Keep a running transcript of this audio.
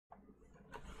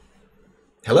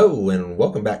Hello and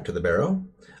welcome back to the Barrow.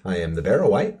 I am the Barrow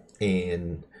White,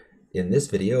 and in this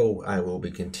video I will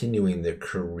be continuing the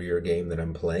career game that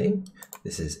I'm playing.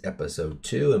 This is episode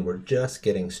 2 and we're just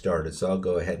getting started, so I'll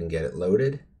go ahead and get it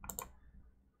loaded.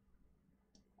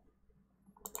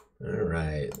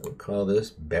 Alright, we'll call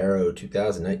this Barrow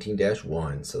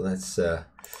 2019-1, so that's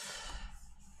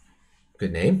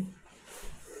good name.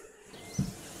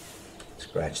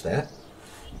 Scratch that.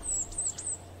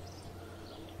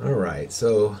 Alright,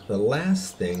 so the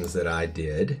last things that I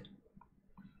did,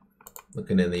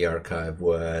 looking in the archive,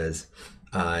 was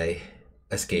I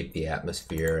escaped the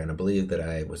atmosphere, and I believe that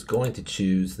I was going to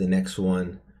choose the next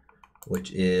one,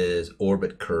 which is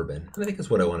Orbit Kerbin. And I think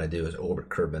that's what I want to do, is Orbit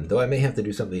Kerbin, though I may have to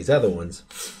do some of these other ones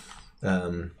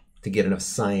to get enough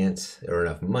science or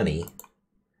enough money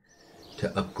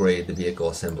to upgrade the vehicle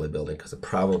assembly building, because I'm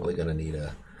probably going to need a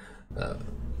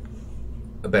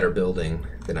better building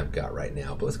than I've got right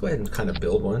now. But let's go ahead and kind of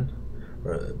build one,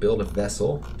 or build a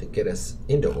vessel to get us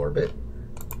into orbit.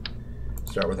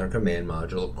 Start with our command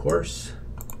module, of course.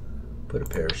 Put a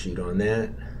parachute on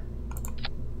that.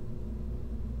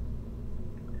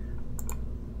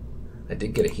 I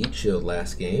did get a heat shield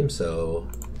last game, so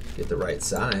get the right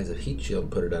size of heat shield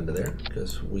and put it under there,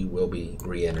 because we will be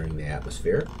re-entering the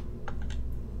atmosphere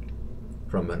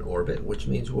from an orbit, which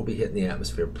means we'll be hitting the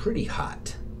atmosphere pretty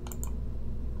hot.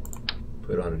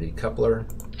 Put on a decoupler.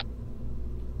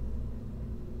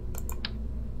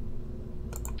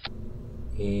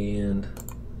 And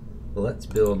let's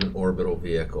build an orbital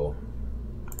vehicle.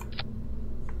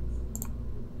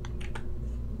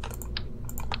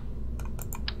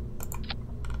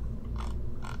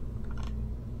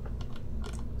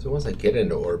 So once I get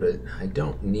into orbit, I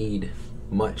don't need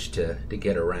much to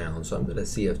get around. So I'm going to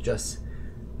see if just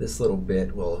this little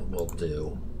bit will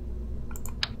do.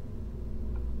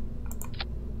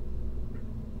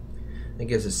 It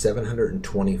gives us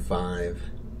 725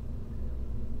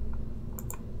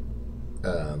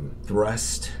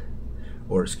 thrust,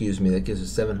 or excuse me, that gives us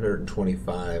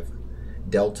 725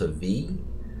 delta V.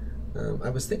 I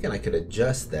was thinking I could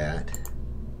adjust that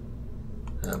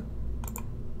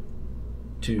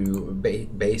to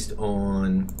based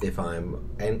on if I'm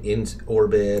in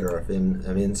orbit or if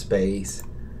I'm in space,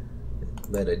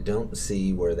 but I don't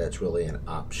see where that's really an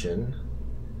option.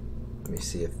 Let me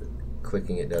see if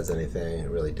clicking it does anything. It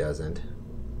really doesn't.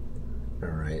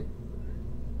 Alright,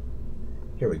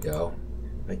 here we go.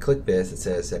 If I click this, it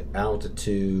says at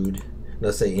altitude,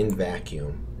 let's say in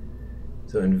vacuum.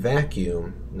 So in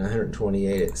vacuum,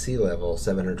 928, at sea level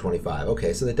 725.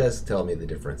 Okay, so that does tell me the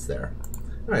difference there.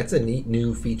 Alright, it's a neat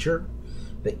new feature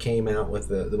that came out with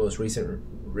the most recent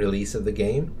release of the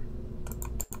game.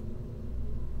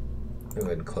 I'll go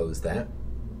ahead and close that.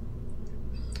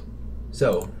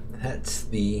 So that's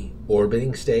the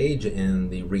orbiting stage and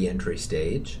the re-entry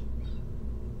stage.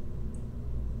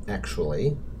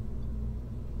 Actually,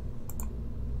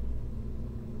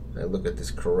 if I look at this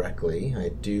correctly, I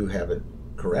do have it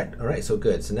correct. All right, so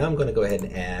good. So now I'm going to go ahead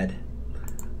and add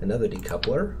another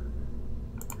decoupler,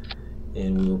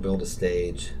 and we will build a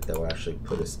stage that will actually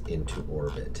put us into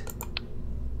orbit.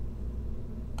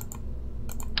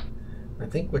 I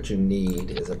think what you need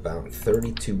is about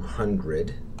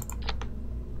 3,200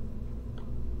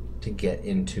 to get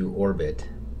into orbit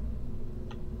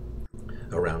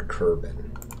around Kerbin.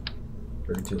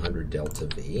 3,200 delta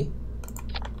V.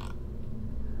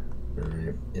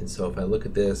 Alright, and so if I look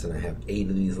at this and I have 8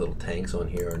 of these little tanks on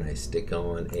here and I stick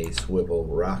on a swivel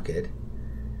rocket,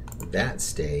 that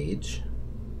stage,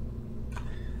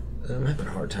 I'm having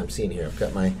a hard time seeing here. I've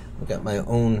got my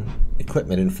own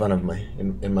equipment in front of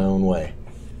in my own way.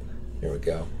 Here we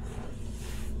go.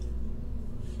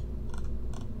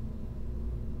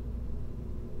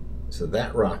 So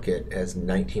that rocket has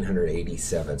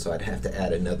 1987, so I'd have to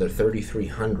add another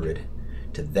 3,300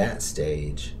 to that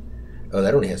stage. Oh,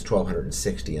 that only has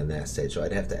 1,260 in that stage, so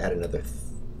I'd have to add another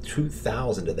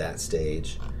 2,000 to that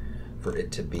stage for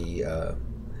it to be a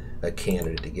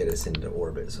candidate to get us into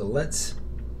orbit. So let's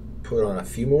put on a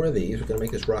few more of these. We're going to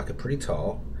make this rocket pretty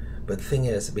tall, but the thing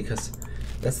is, because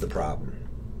that's the problem,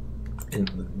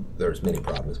 and there's many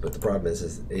problems, but the problem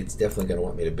is it's definitely going to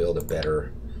want me to build a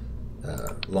better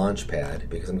launch pad,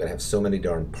 because I'm going to have so many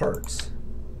darn parts,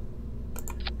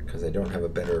 because I don't have a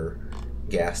better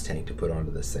gas tank to put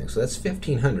onto this thing. So that's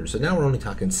 1,500. So now we're only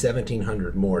talking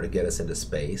 1,700 more to get us into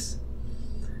space.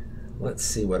 Let's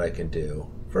see what I can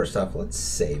do. First off, let's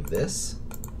save this.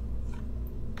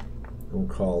 We'll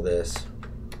call this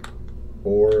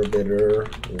Orbiter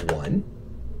 1.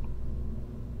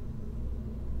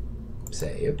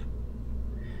 Save.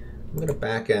 I'm going to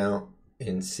back out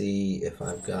and see if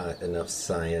I've got enough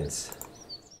science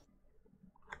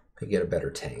I get a better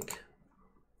tank,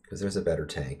 because there's a better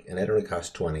tank, and it only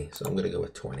costs 20, so I'm going to go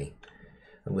with 20.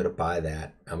 I'm going to buy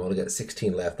that. I'm only got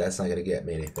 16 left. That's not going to get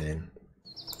me anything.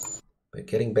 But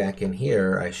getting back in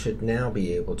here, I should now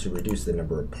be able to reduce the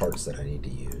number of parts that I need to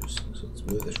use. So let's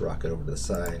move this rocket over to the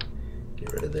side,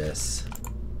 get rid of this.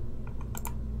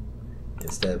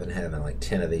 Instead of having like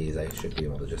 10 of these, I should be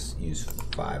able to just use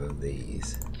 5 of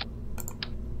these.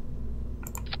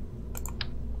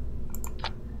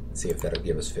 See if that'll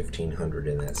give us 1500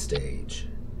 in that stage.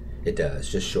 It does,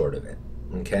 just short of it.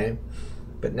 Okay?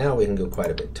 But now we can go quite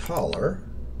a bit taller.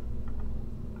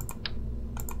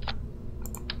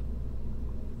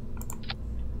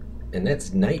 And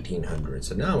that's 1900.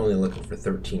 So now I'm only looking for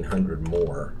 1300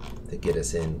 more to get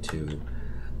us into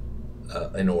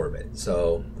an orbit.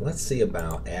 So let's see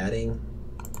about adding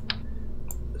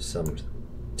some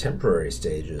temporary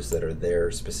stages that are there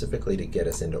specifically to get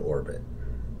us into orbit.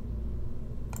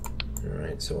 All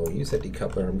right, so we'll use that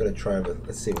decoupler. I'm going to try with,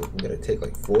 let's see, I'm going to take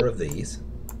like 4 of these.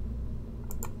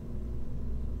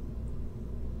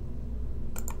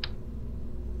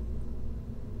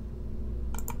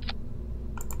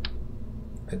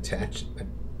 Attach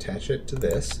it to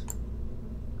this.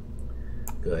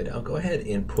 Good. I'll go ahead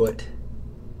and put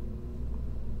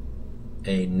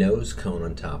a nose cone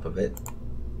on top of it.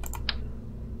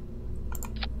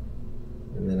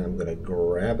 And then I'm going to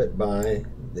grab it by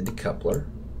the decoupler.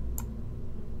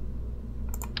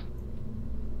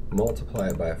 Multiply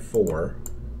it by 4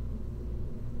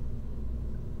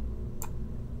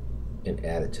 and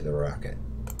add it to the rocket.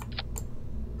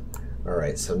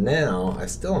 Alright, so now I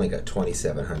still only got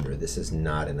 2700. This is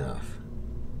not enough.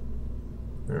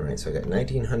 Alright, so I got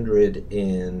 1900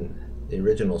 in the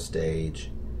original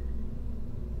stage,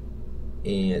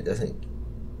 and it doesn't,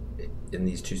 in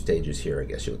these 2 stages here, I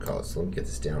guess you would call it. So let me get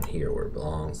this down here where it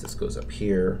belongs. This goes up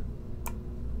here.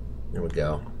 There we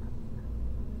go.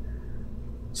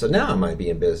 So now I might be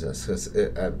in business, because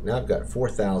now I've got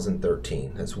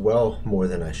 4013. That's well more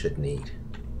than I should need.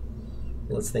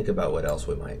 Let's think about what else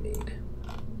we might need.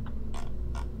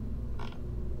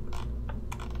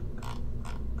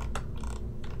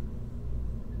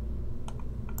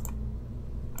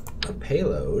 A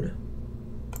payload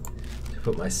to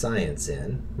put my science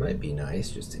in might be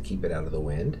nice, just to keep it out of the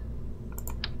wind.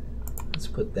 Let's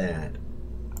put that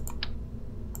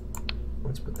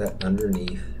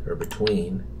underneath or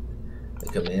between the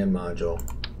command module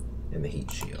and the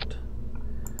heat shield.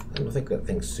 I don't think that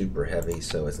thing's super heavy,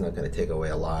 so it's not going to take away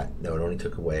a lot. No, it only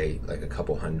took away like a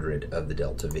couple hundred of the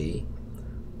delta V.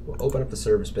 We'll open up the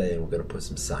service bay and we're going to put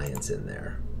some science in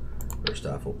there. First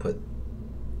off, we'll put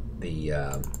the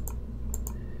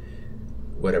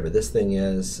whatever this thing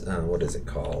is, what is it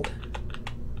called?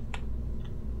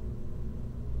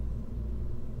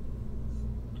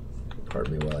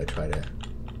 Pardon me while I try to,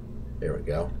 there we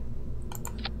go.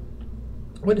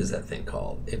 What is that thing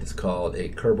called? It is called a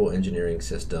Kerbal engineering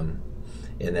system,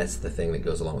 and that's the thing that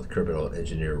goes along with Kerbal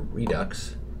Engineer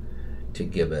Redux to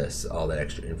give us all that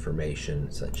extra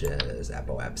information, such as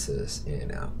apoapsis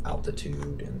and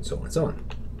altitude and so on and so on.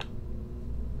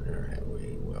 All right,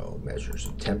 we will measure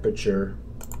some temperature.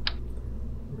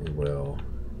 We will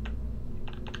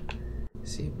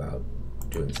see about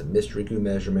doing some mystery goo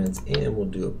measurements, and we'll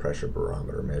do a pressure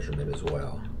barometer measurement as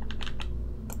well.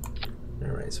 All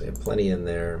right, so we have plenty in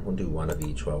there. We'll do 1 of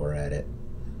each while we're at it.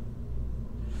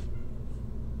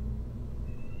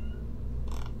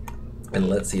 And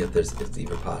let's see if it's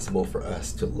even possible for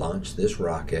us to launch this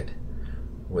rocket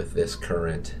with this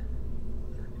current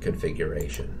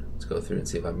configuration. Let's go through and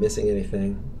see if I'm missing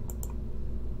anything.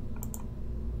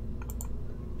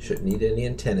 Shouldn't need any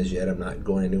antennas yet. I'm not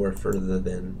going anywhere further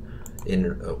than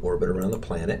in orbit around the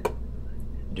planet.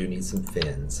 Do need some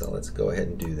fins, so let's go ahead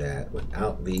and do that.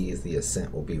 Without these, the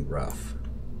ascent will be rough.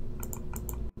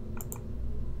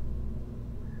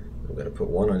 I'm going to put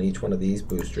 1 on each one of these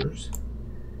boosters,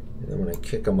 and then when I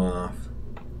kick them off,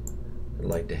 I'd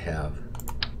like to have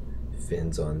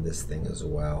fins on this thing as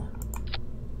well.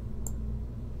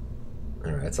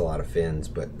 Alright, that's a lot of fins,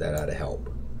 but that ought to help.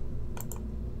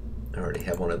 I already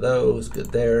have 1 of those,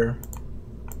 good there.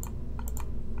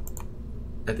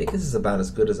 I think this is about as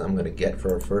good as I'm going to get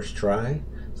for a first try.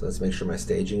 So let's make sure my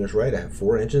staging is right. I have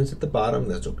 4 engines at the bottom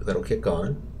that'll kick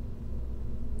on.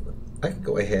 I could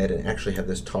go ahead and actually have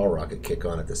this tall rocket kick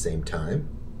on at the same time.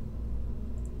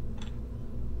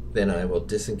 Then I will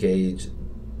disengage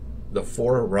the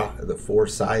 4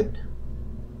 side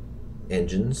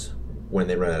engines when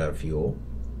they run out of fuel.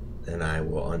 Then I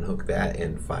will unhook that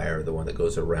and fire the one that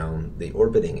goes around the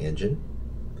orbiting engine.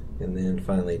 And then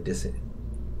finally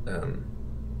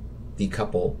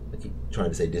decouple, I keep trying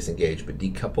to say disengage, but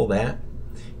decouple that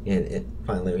And it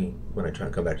finally, when I try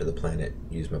and come back to the planet,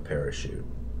 use my parachute.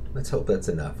 Let's hope that's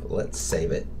enough. Let's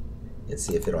save it and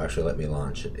see if it'll actually let me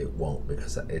launch it. It won't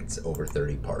because it's over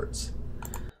 30 parts.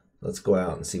 Let's go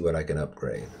out and see what I can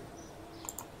upgrade.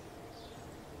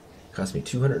 Cost me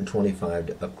 $225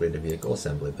 to upgrade the vehicle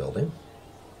assembly building.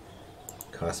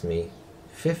 Cost me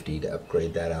 $50 to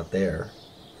upgrade that out there.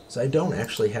 So I don't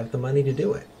actually have the money to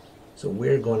do it. So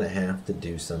we're going to have to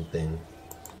do something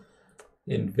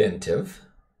inventive.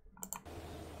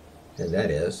 And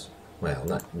that is, well,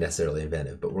 not necessarily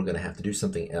inventive, but we're going to have to do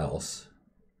something else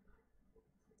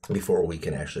before we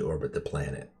can actually orbit the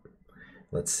planet.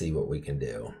 Let's see what we can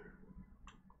do.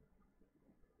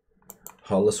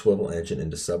 Haul a swivel engine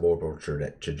into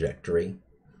suborbital trajectory.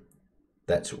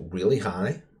 That's really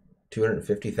high,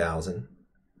 250,000.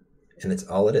 And it's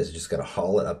all it is. You just got to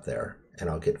haul it up there. And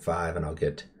I'll get 5 and I'll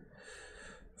get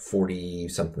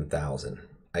 40-something thousand.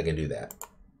 I can do that.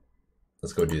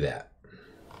 Let's go do that.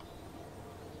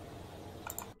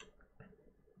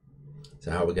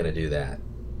 So how are we going to do that?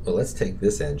 Well, let's take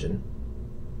this engine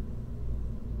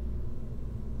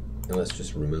and let's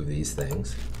just remove these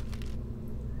things.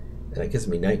 And it gives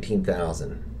me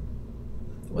 19,000.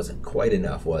 It wasn't quite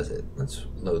enough, was it? Let's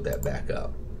load that back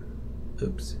up.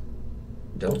 Oops.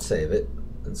 Don't save it.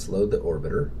 Let's load the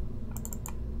orbiter.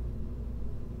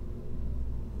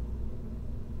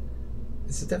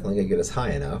 This is definitely going to get us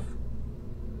high enough.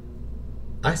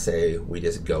 I say we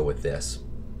just go with this.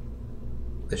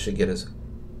 This should get us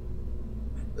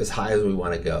as high as we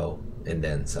want to go and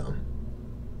then some.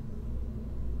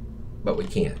 But we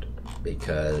can't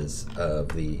because of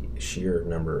the sheer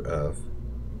number of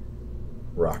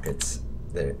rockets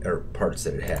that or parts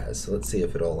that it has. So let's see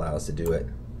if it'll allow us to do it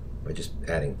by just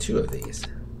adding 2 of these.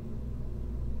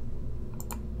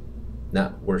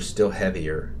 Now we're still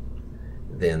heavier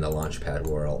than the launch pad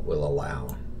will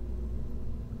allow.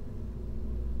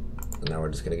 So now we're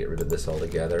just going to get rid of this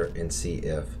altogether and see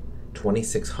if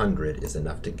 2,600 is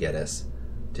enough to get us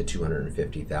to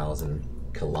 250,000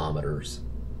 kilometers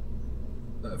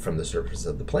from the surface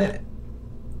of the planet.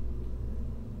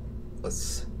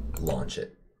 Let's launch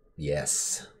it.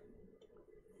 Yes.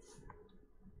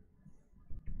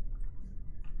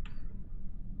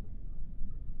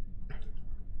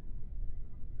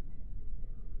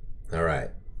 All right,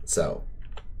 so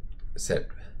set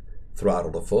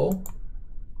throttle to full.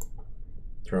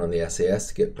 Turn on the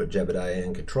SAS to put Jebediah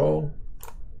in control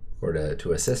or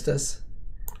to assist us.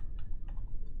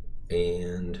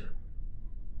 And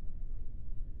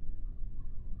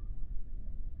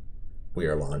we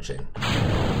are launching.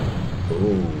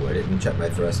 Ooh, I didn't check my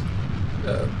thrust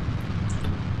to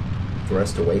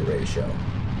weight ratio.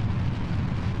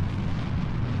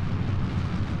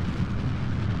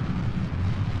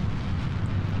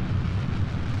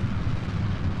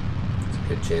 There's a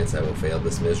good chance I will fail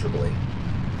this miserably.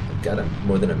 I've got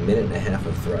more than 1.5 minutes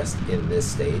of thrust in this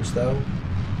stage though,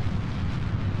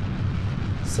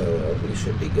 so we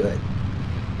should be good.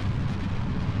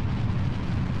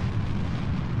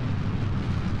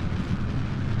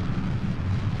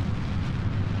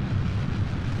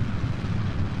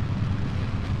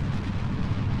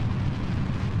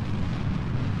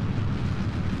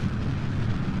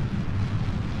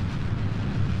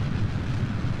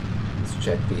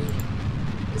 Check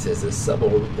it says the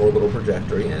suborbital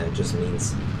trajectory, and it just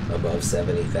means above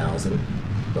 70,000,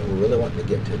 but we're really wanting to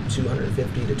get to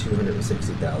 250 to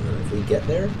 260,000. If we get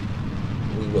there,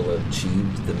 we will have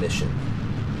achieved the mission.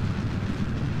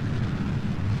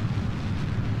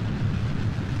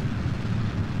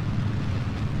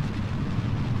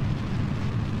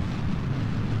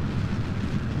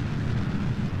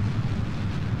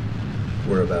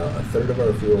 We're about 1/3 of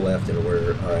our fuel left, and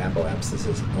our apoapsis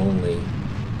is only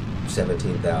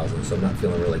 17,000, so I'm not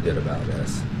feeling really good about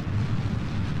this.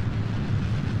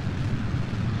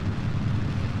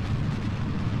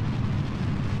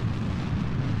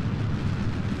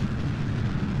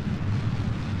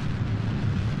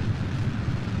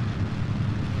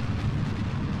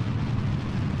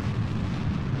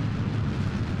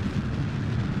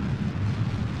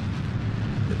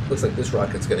 It looks like this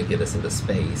rocket's going to get us into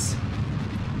space.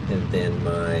 And then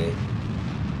my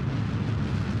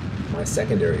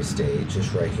secondary stage,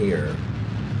 just right here,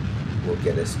 will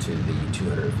get us to the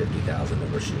 250,000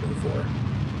 that we're shooting for.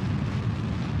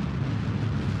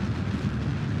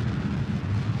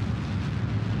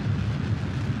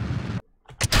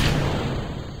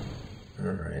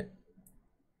 All right.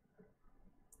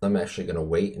 I'm actually going to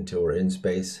wait until we're in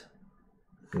space.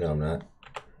 No, I'm not.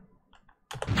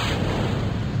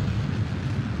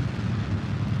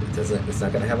 It's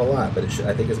not going to have a lot, but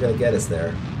I think it's going to get us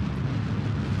there.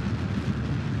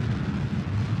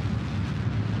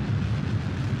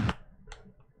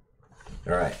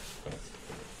 All right.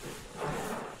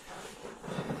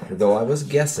 Though I was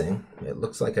guessing, it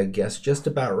looks like I guessed just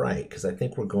about right, because I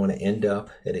think we're going to end up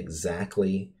at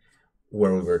exactly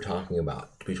where we were talking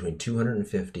about, between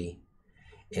 250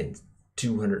 and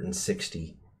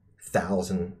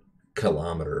 260,000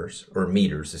 kilometers, or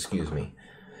meters, excuse me,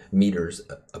 meters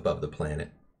above the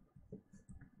planet. I'm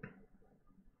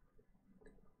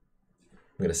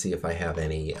going to see if I have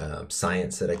any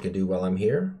science that I can do while I'm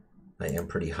here. I am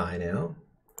pretty high now.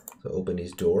 So open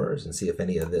these doors and see if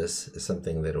any of this is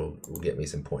something that will get me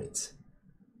some points.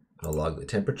 I'll log the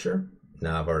temperature.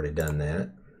 Now I've already done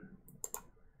that.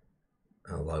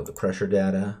 I'll log the pressure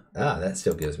data. Ah, that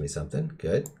still gives me something.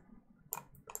 Good.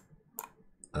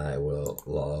 I will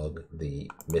log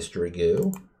the mystery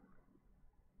goo.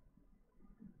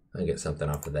 I get something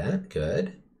off of that.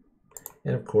 Good.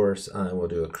 And of course, I will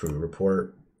do a crew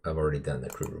report. I've already done the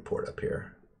crew report up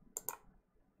here.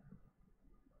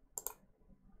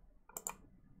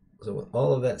 So with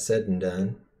all of that said and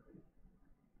done,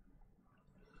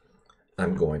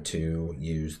 I'm going to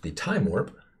use the time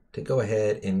warp to go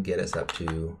ahead and get us up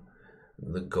to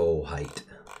the goal height.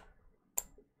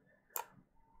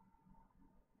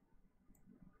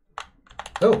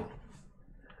 Oh,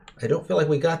 I don't feel like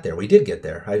we got there. We did get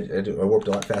there. I warped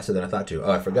a lot faster than I thought to.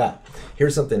 Oh, I forgot.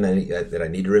 Here's something that I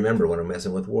need to remember when I'm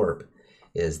messing with warp,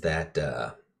 is that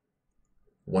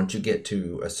once you get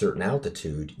to a certain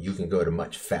altitude, you can go to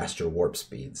much faster warp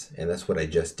speeds. And that's what I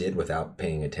just did without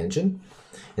paying attention.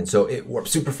 And so it warped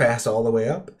super fast all the way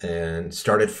up and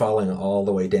started falling all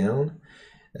the way down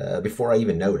before I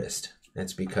even noticed.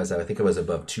 That's because I think it was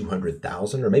above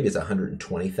 200,000, or maybe it's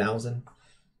 120,000.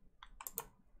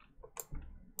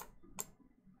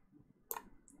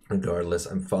 Regardless,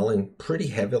 I'm falling pretty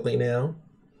heavily now,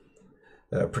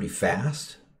 pretty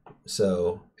fast.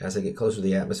 So as I get closer to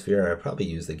the atmosphere, I'll probably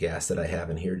use the gas that I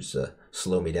have in here just to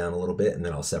slow me down a little bit, and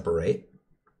then I'll separate.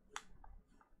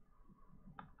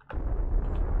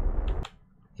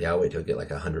 Yeah, I'll wait till I get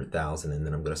like 100,000, and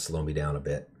then I'm going to slow me down a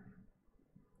bit.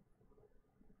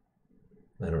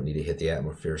 I don't need to hit the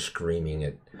atmosphere screaming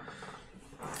at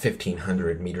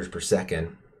 1,500 meters per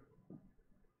second.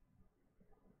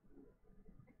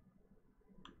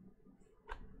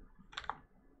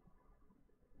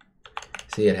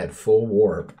 See, it had full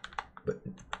warp but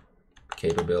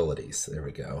capabilities. There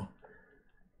we go.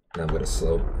 And I'm going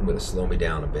to slow me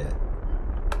down a bit.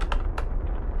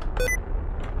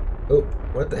 Oh,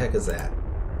 what the heck is that?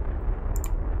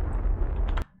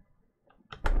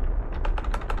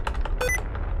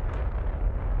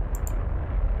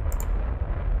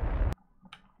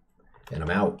 And I'm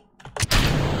out.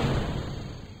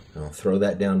 I'll throw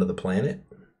that down to the planet.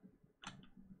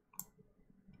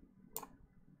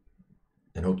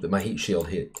 And hope that my heat shield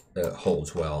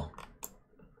holds well.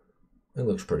 It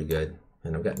looks pretty good.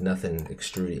 And I've got nothing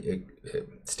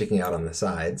sticking out on the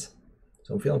sides.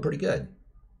 So I'm feeling pretty good.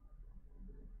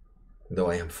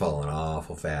 Though I am falling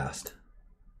awful fast.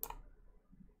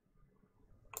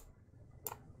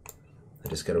 I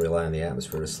just got to rely on the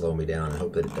atmosphere to slow me down and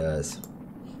hope that it does.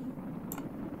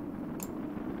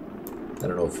 I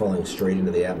don't know if falling straight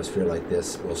into the atmosphere like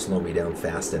this will slow me down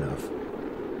fast enough.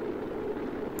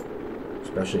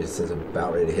 Especially since I'm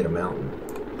about ready to hit a mountain.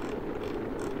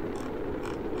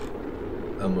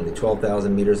 I'm only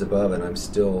 12,000 meters above and I'm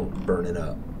still burning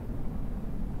up.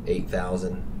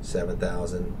 8,000,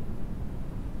 7,000.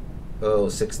 Oh,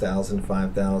 6,000,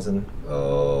 5,000.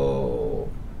 Oh.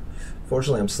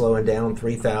 Fortunately, I'm slowing down.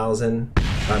 3,000.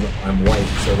 I'm white,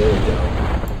 so there we go.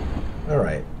 All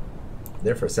right.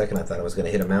 There for a second, I thought I was going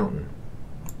to hit a mountain.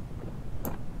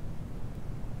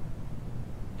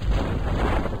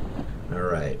 All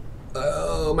right.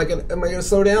 Oh, am I gonna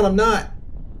slow down? I'm not.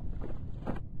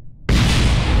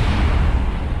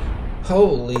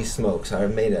 Holy smokes! I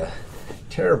made a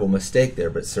terrible mistake there,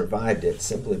 but survived it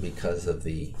simply because of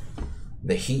the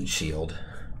heat shield.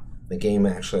 The game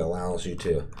actually allows you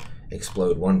to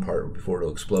explode one part before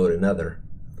it'll explode another.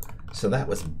 So that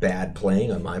was bad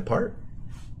playing on my part.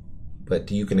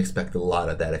 But you can expect a lot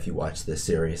of that if you watch this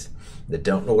series. That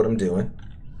don't know what I'm doing.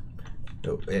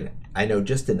 And I know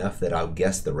just enough that I'll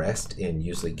guess the rest and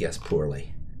usually guess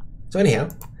poorly. So anyhow,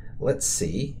 let's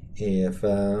see if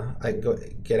I can go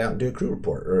get out and do a crew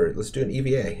report. Or let's do an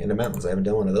EVA in the mountains. I haven't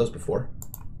done one of those before.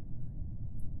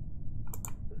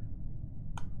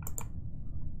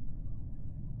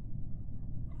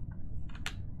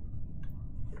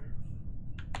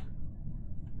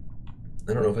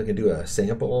 I don't know if I can do a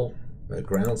sample, a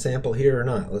ground sample here or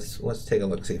not. Let's take a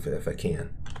look, see if I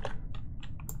can.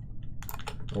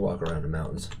 I'll walk around the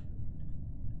mountains.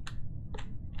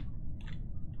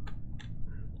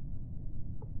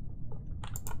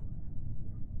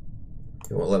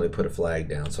 It won't let me put a flag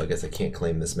down, so I guess I can't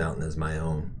claim this mountain as my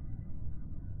own.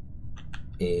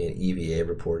 And EVA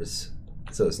report is,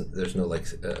 so there's no like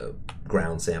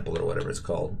ground sample or whatever it's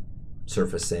called,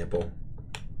 surface sample.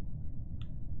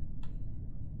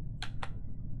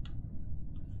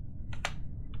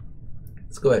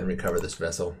 Let's go ahead and recover this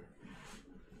vessel.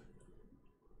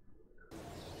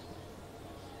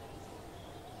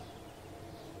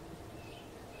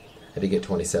 I did get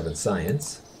 27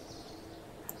 science,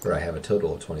 or I have a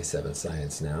total of 27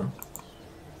 science now.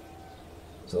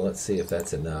 So let's see if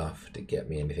that's enough to get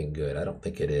me anything good. I don't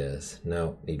think it is.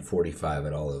 No, need 45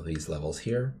 at all of these levels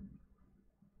here.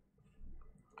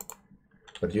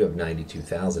 But I do have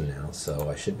 92,000 now, so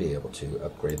I should be able to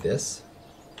upgrade this.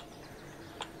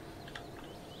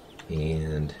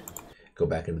 And go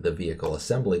back into the vehicle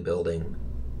assembly building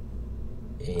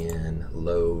and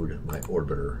load my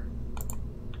orbiter.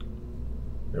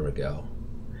 There we go.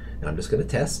 Now I'm just going to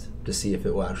test to see if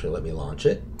it will actually let me launch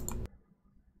it.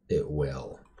 It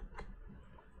will.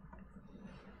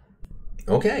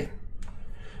 Okay.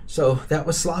 So that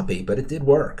was sloppy, but it did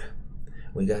work.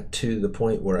 We got to the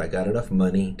point where I got enough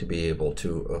money to be able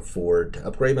to afford to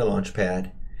upgrade my launch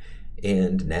pad,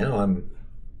 and now I'm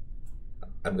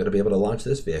going to be able to launch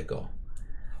this vehicle.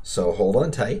 So hold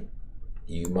on tight.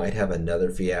 You might have another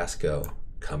fiasco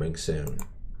coming soon.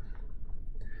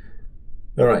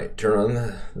 All right, turn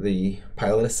on the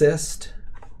pilot assist,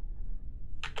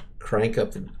 crank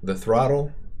up the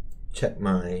throttle, check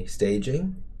my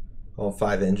staging. All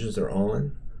 5 engines are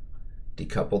on.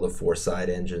 Decouple the 4 side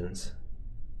engines.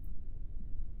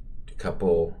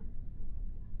 Decouple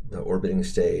the orbiting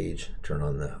stage, turn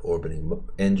on the orbiting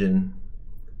engine,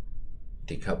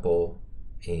 decouple,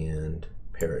 and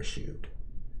parachute.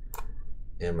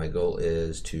 And my goal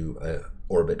is to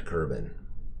orbit Kerbin.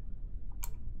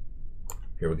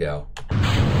 Here we go.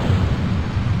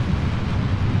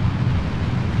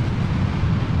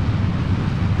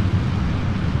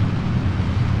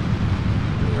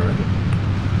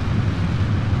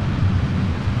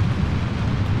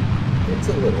 It's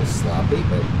a little sloppy,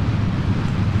 but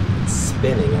it's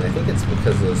spinning, and I think it's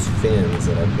because those fins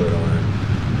that I put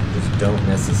on just don't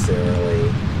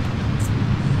necessarily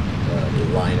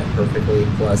line up perfectly.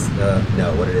 Plus,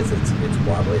 no, what it is, it's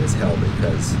wobbly as hell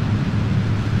because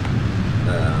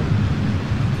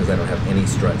I don't have any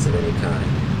struts of any kind.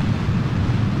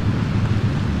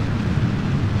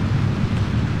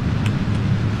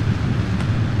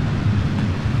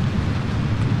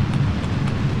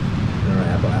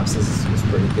 Alright, apoapsis is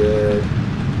pretty good.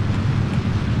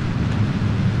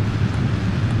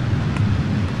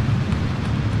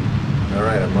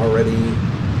 Alright, I'm already...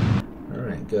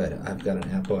 Alright, good. I've got an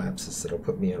apoapsis that'll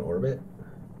put me in orbit.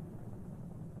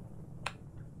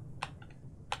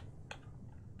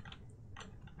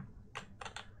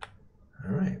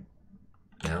 Alright,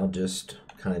 now just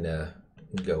kind of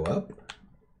go up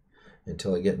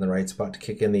until I get in the right spot to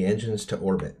kick in the engines to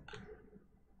orbit.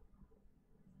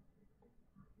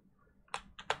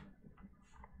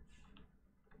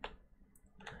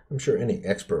 I'm sure any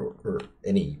expert or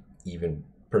any even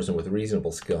person with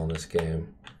reasonable skill in this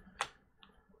game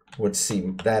would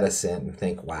see that ascent and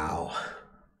think, wow,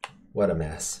 what a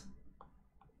mess.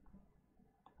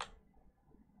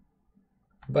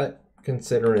 But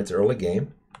considering it's early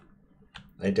game,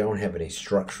 I don't have any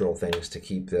structural things to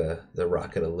keep the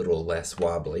rocket a little less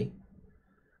wobbly.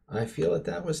 I feel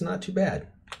that was not too bad.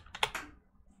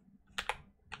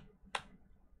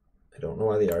 I don't know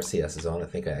why the RCS is on. I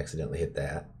think I accidentally hit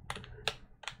that.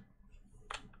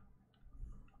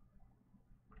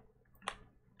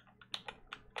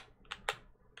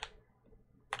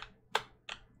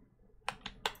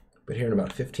 But here in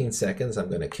about 15 seconds, I'm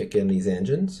going to kick in these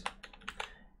engines.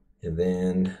 And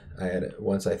then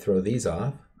once I throw these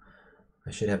off,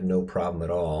 I should have no problem at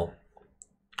all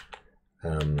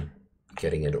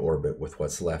getting into orbit with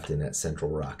what's left in that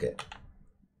central rocket.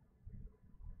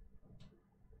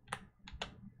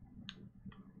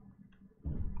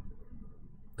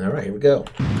 All right, here we go.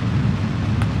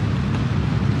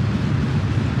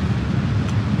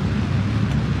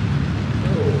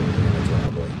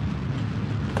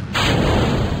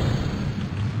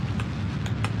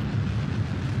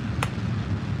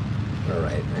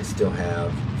 Alright, I still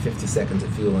have 50 seconds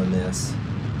of fuel in this.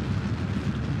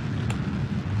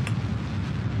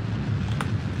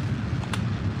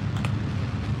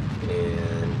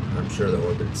 And I'm sure the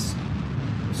orbit's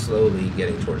slowly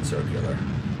getting towards circular.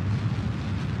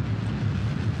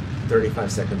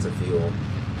 35 seconds of fuel.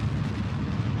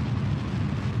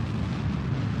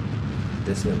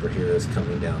 This number here is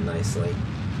coming down nicely.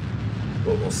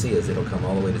 What we'll see is it'll come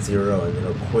all the way to 0 and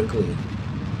it'll quickly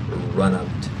run up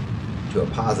to a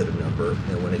positive number,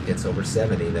 and when it gets over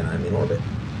 70, then I'm in orbit.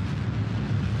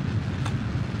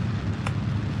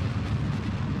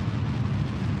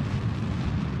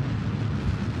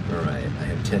 All right, I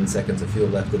have 10 seconds of fuel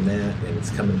left in that, and it's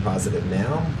coming positive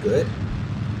now. Good.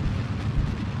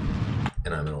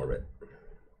 And I'm in orbit.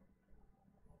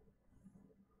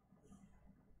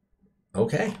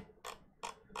 Okay,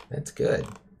 that's good.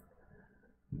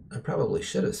 I probably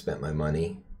should have spent my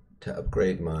money to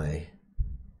upgrade my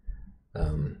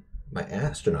my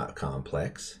astronaut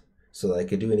complex so that I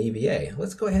could do an EVA.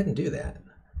 Let's go ahead and do that.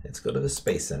 Let's go to the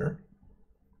Space Center.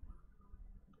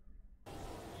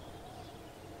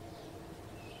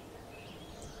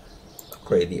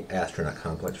 Upgrade the astronaut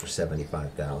complex for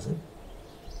 75,000.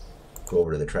 Go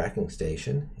over to the tracking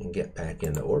station and get back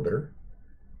into orbiter.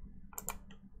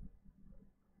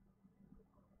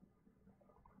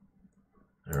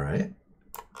 All right.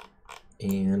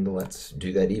 And let's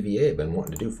do that EVA I've been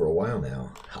wanting to do for a while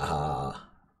now. Haha.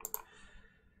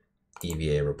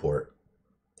 EVA report.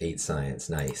 8 science.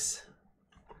 Nice.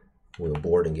 We'll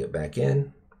board and get back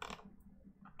in.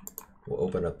 We'll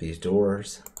open up these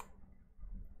doors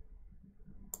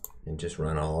and just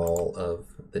run all of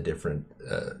the different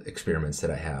experiments that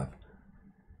I have.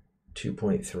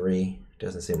 2.3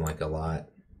 doesn't seem like a lot.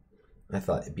 I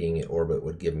thought being in orbit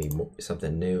would give me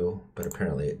something new, but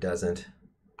apparently it doesn't.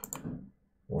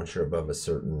 Once you're above a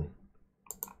certain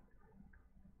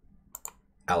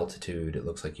altitude, it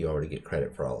looks like you already get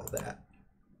credit for all of that.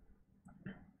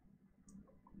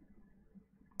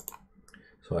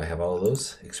 So I have all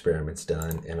those experiments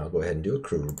done, and I'll go ahead and do a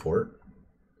crew report.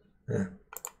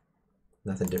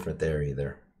 Nothing different there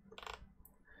either.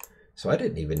 So I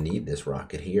didn't even need this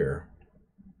rocket here.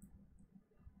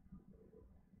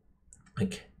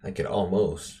 I could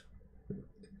almost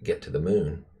get to the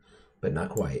moon, but not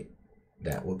quite.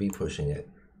 That would be pushing it.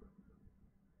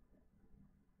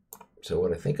 So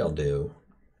what I think I'll do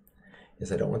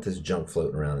is I don't want this junk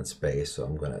floating around in space, so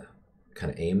I'm going to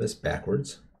kind of aim this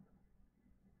backwards.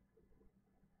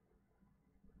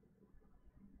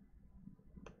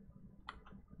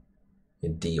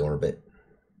 In deorbit.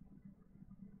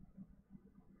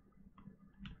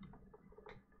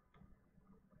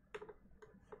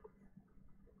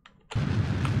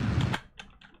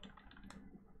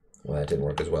 Well, that didn't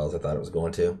work as well as I thought it was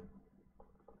going to.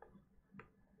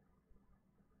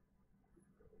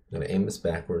 I'm going to aim this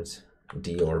backwards,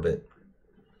 deorbit,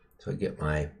 so I get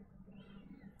my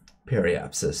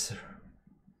periapsis.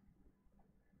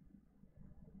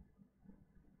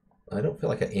 I don't feel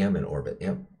like I am in orbit.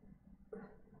 Yep.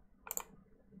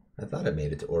 I thought I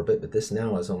made it to orbit, but this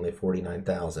now is only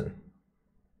 49,000.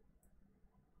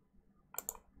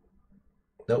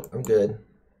 Nope, I'm good.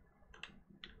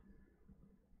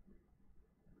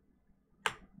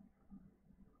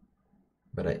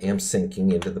 But I am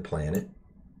sinking into the planet,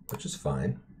 which is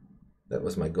fine. That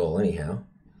was my goal anyhow.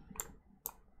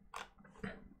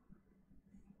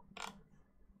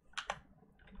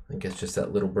 I guess just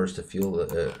that little burst of fuel,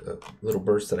 little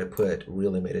burst that I put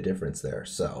really made a difference there.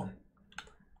 So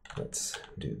let's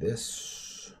do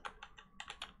this.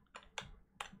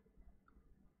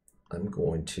 I'm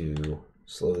going to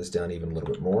slow this down even a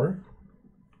little bit more.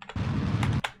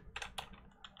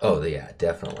 Oh yeah,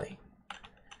 definitely.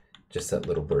 Just that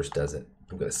little burst does it.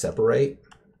 I'm going to separate.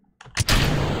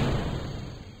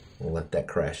 We'll let that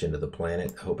crash into the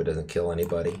planet. I hope it doesn't kill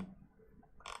anybody.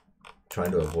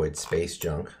 Trying to avoid space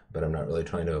junk, but I'm not really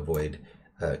trying to avoid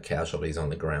casualties on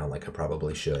the ground like I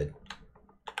probably should.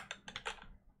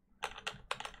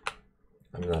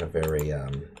 I'm not a very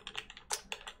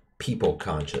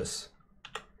people-conscious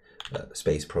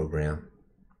space program.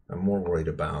 I'm more worried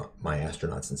about my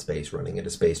astronauts in space running into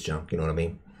space junk, you know what I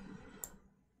mean?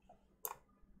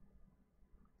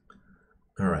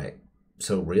 All right,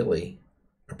 so really,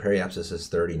 our periapsis is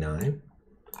 39.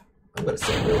 I'm going to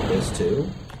separate those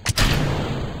two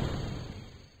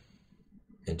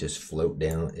and just float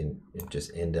down and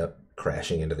just end up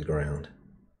crashing into the ground.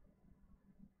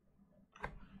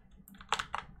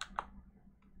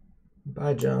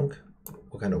 Bye, junk.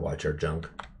 We'll kind of watch our junk.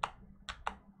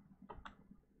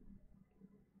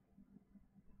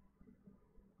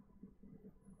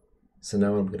 So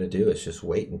now what I'm going to do is just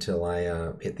wait until I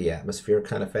hit the atmosphere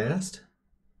kind of fast.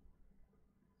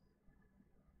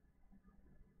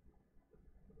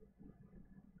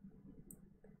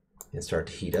 And start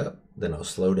to heat up. Then I'll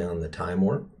slow down the time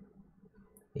warp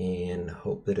and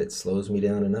hope that it slows me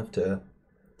down enough to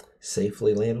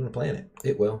safely land on the planet.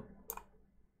 It will.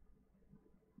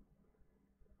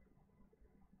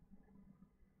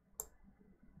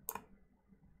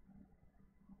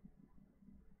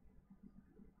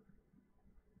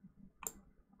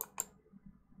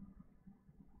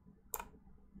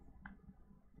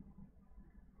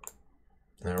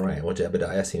 right, well,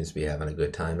 Jebediah seems to be having a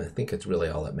good time. I think it's really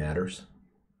all that matters.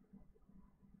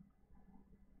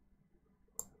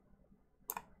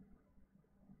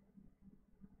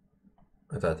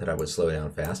 I thought that I would slow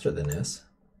down faster than this.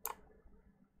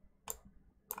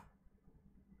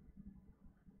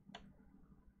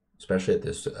 Especially at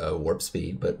this warp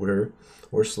speed, but we're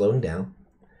slowing down.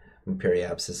 My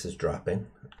periapsis is dropping.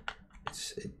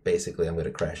 Basically, I'm going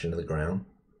to crash into the ground.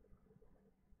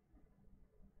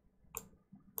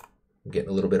 I'm getting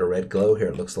a little bit of red glow here,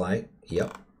 it looks like.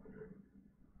 Yep.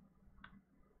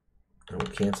 I will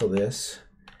cancel this.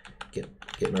 Get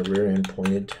my rear end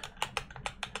pointed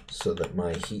so that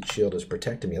my heat shield is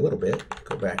protecting me a little bit.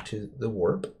 Go back to the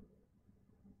warp.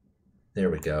 There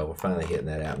we go. We're finally hitting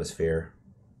that atmosphere.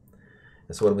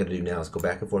 And so what I'm going to do now is go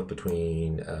back and forth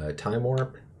between time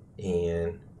warp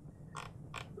and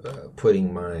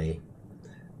putting my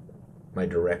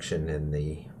direction in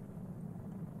the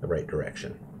right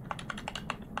direction.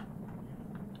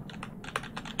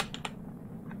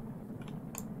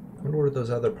 I wonder where those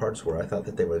other parts were. I thought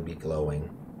that they would be glowing.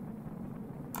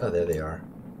 Oh, there they are.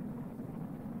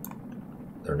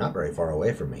 They're not very far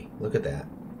away from me. Look at that.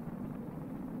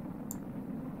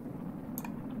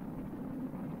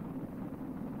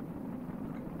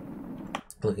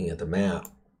 Looking at the map.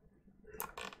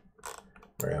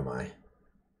 Where am I?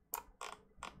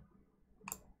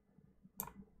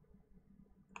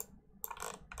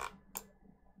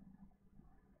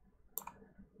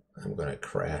 I'm going to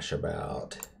crash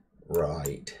about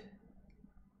right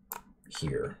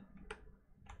here.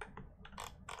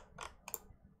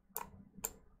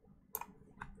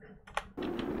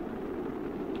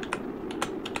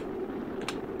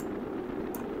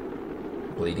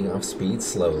 Bleeding off speed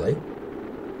slowly.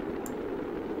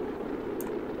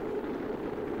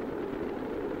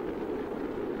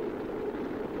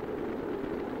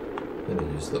 I'm going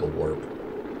to use a little warp.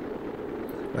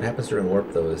 What happens during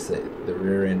warp, though, is that the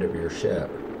rear end of your ship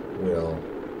will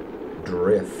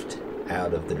drift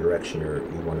out of the direction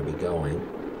you want to be going,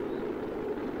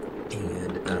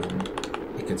 and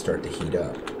it can start to heat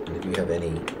up. And if you have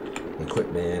any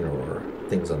equipment or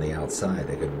things on the outside,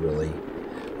 it could really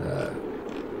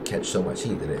catch so much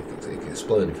heat that it can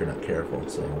explode if you're not careful.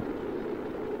 So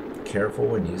careful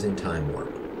when using time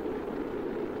warp.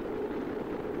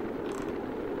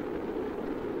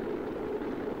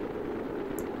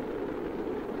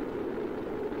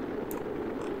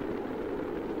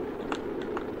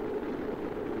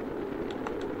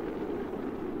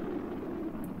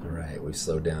 We've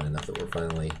slowed down enough that we're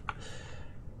finally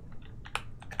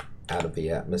out of the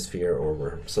atmosphere, or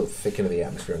we're so thick into the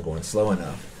atmosphere and going slow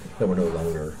enough that we're no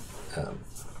longer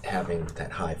having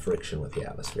that high friction with the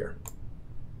atmosphere.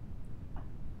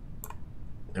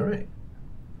 All right.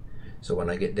 So when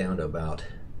I get down to about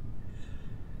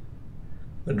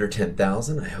under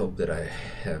 10,000, I hope that I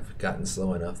have gotten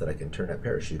slow enough that I can turn that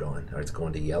parachute on. All right, it's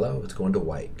going to yellow. It's going to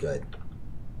white. Good.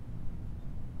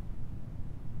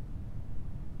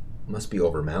 Must be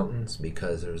over mountains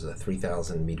because there's a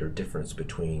 3,000 meter difference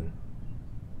between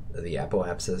the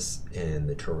apoapsis and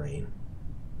the terrain.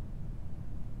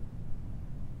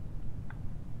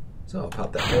 So I'll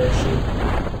pop that parachute,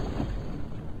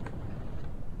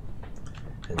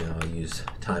 and now I'll use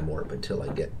time warp until I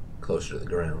get closer to the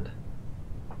ground.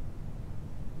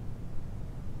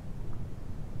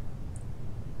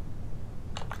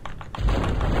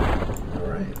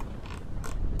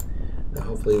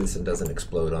 Hopefully this one doesn't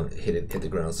explode on hit the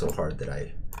ground so hard that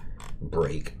I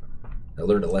break. I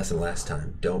learned a lesson last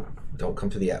time. Don't come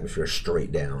through the atmosphere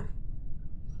straight down.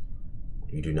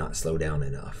 You do not slow down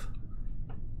enough.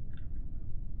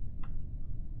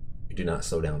 You do not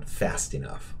slow down fast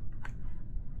enough.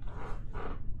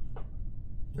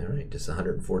 All right, just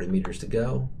 140 meters to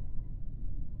go.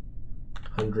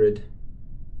 100.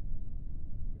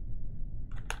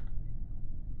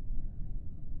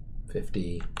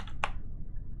 50.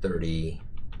 30,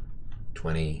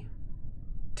 20,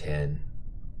 10,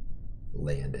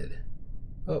 landed.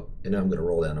 Oh, and now I'm going to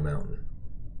roll down a mountain.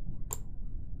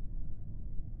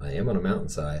 I am on a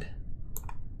mountainside.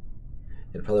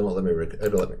 It probably won't let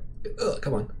me,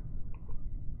 come on.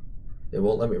 It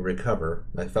won't let me recover.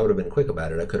 If I would have been quick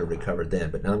about it, I could have recovered then,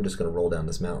 but now I'm just going to roll down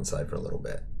this mountainside for a little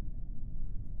bit.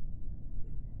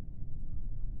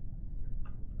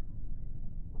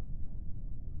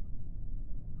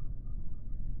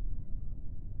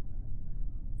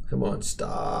 Come on,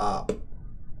 stop.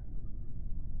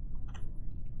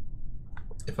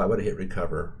 If I would have hit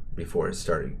recover before it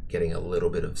started getting a little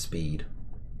bit of speed,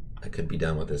 I could be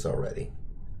done with this already.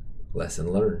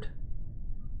 Lesson learned.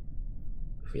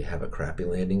 If you have a crappy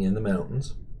landing in the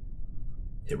mountains,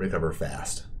 hit recover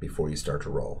fast before you start to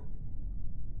roll,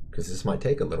 because this might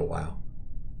take a little while.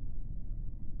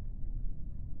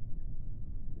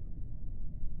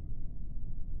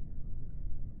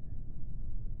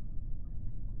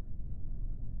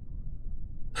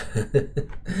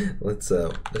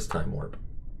 Let's time warp.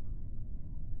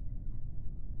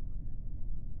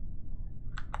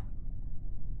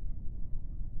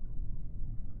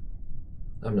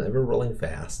 I'm never rolling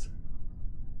fast.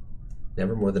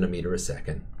 Never more than a meter a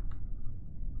second.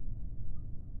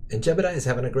 And Jebediah is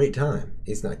having a great time.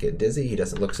 He's not getting dizzy. He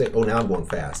doesn't look sick. Oh, now I'm going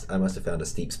fast. I must have found a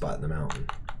steep spot in the mountain.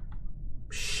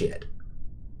 Shit.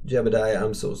 Jebediah,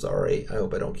 I'm so sorry. I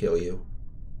hope I don't kill you.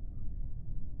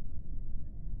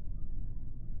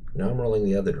 Now I'm rolling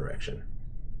the other direction.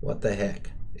 What the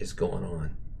heck is going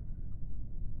on?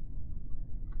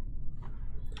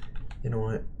 You know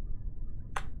what?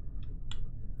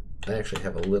 I actually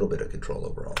have a little bit of control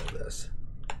over all of this.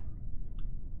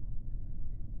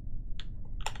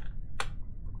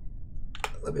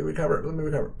 Let me recover. Let me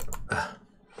recover.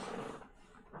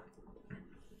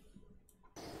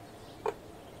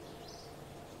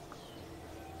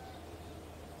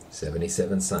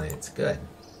 77 science. Good.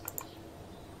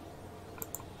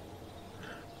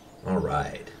 All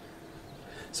right.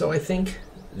 So I think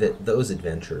that those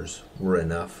adventures were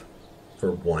enough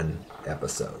for one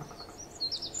episode.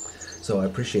 So I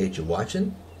appreciate you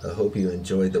watching. I hope you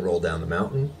enjoyed the roll down the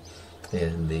mountain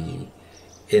and the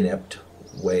inept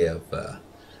way of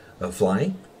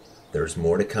flying. There's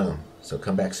more to come. So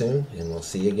come back soon and we'll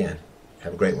see you again.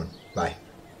 Have a great one. Bye.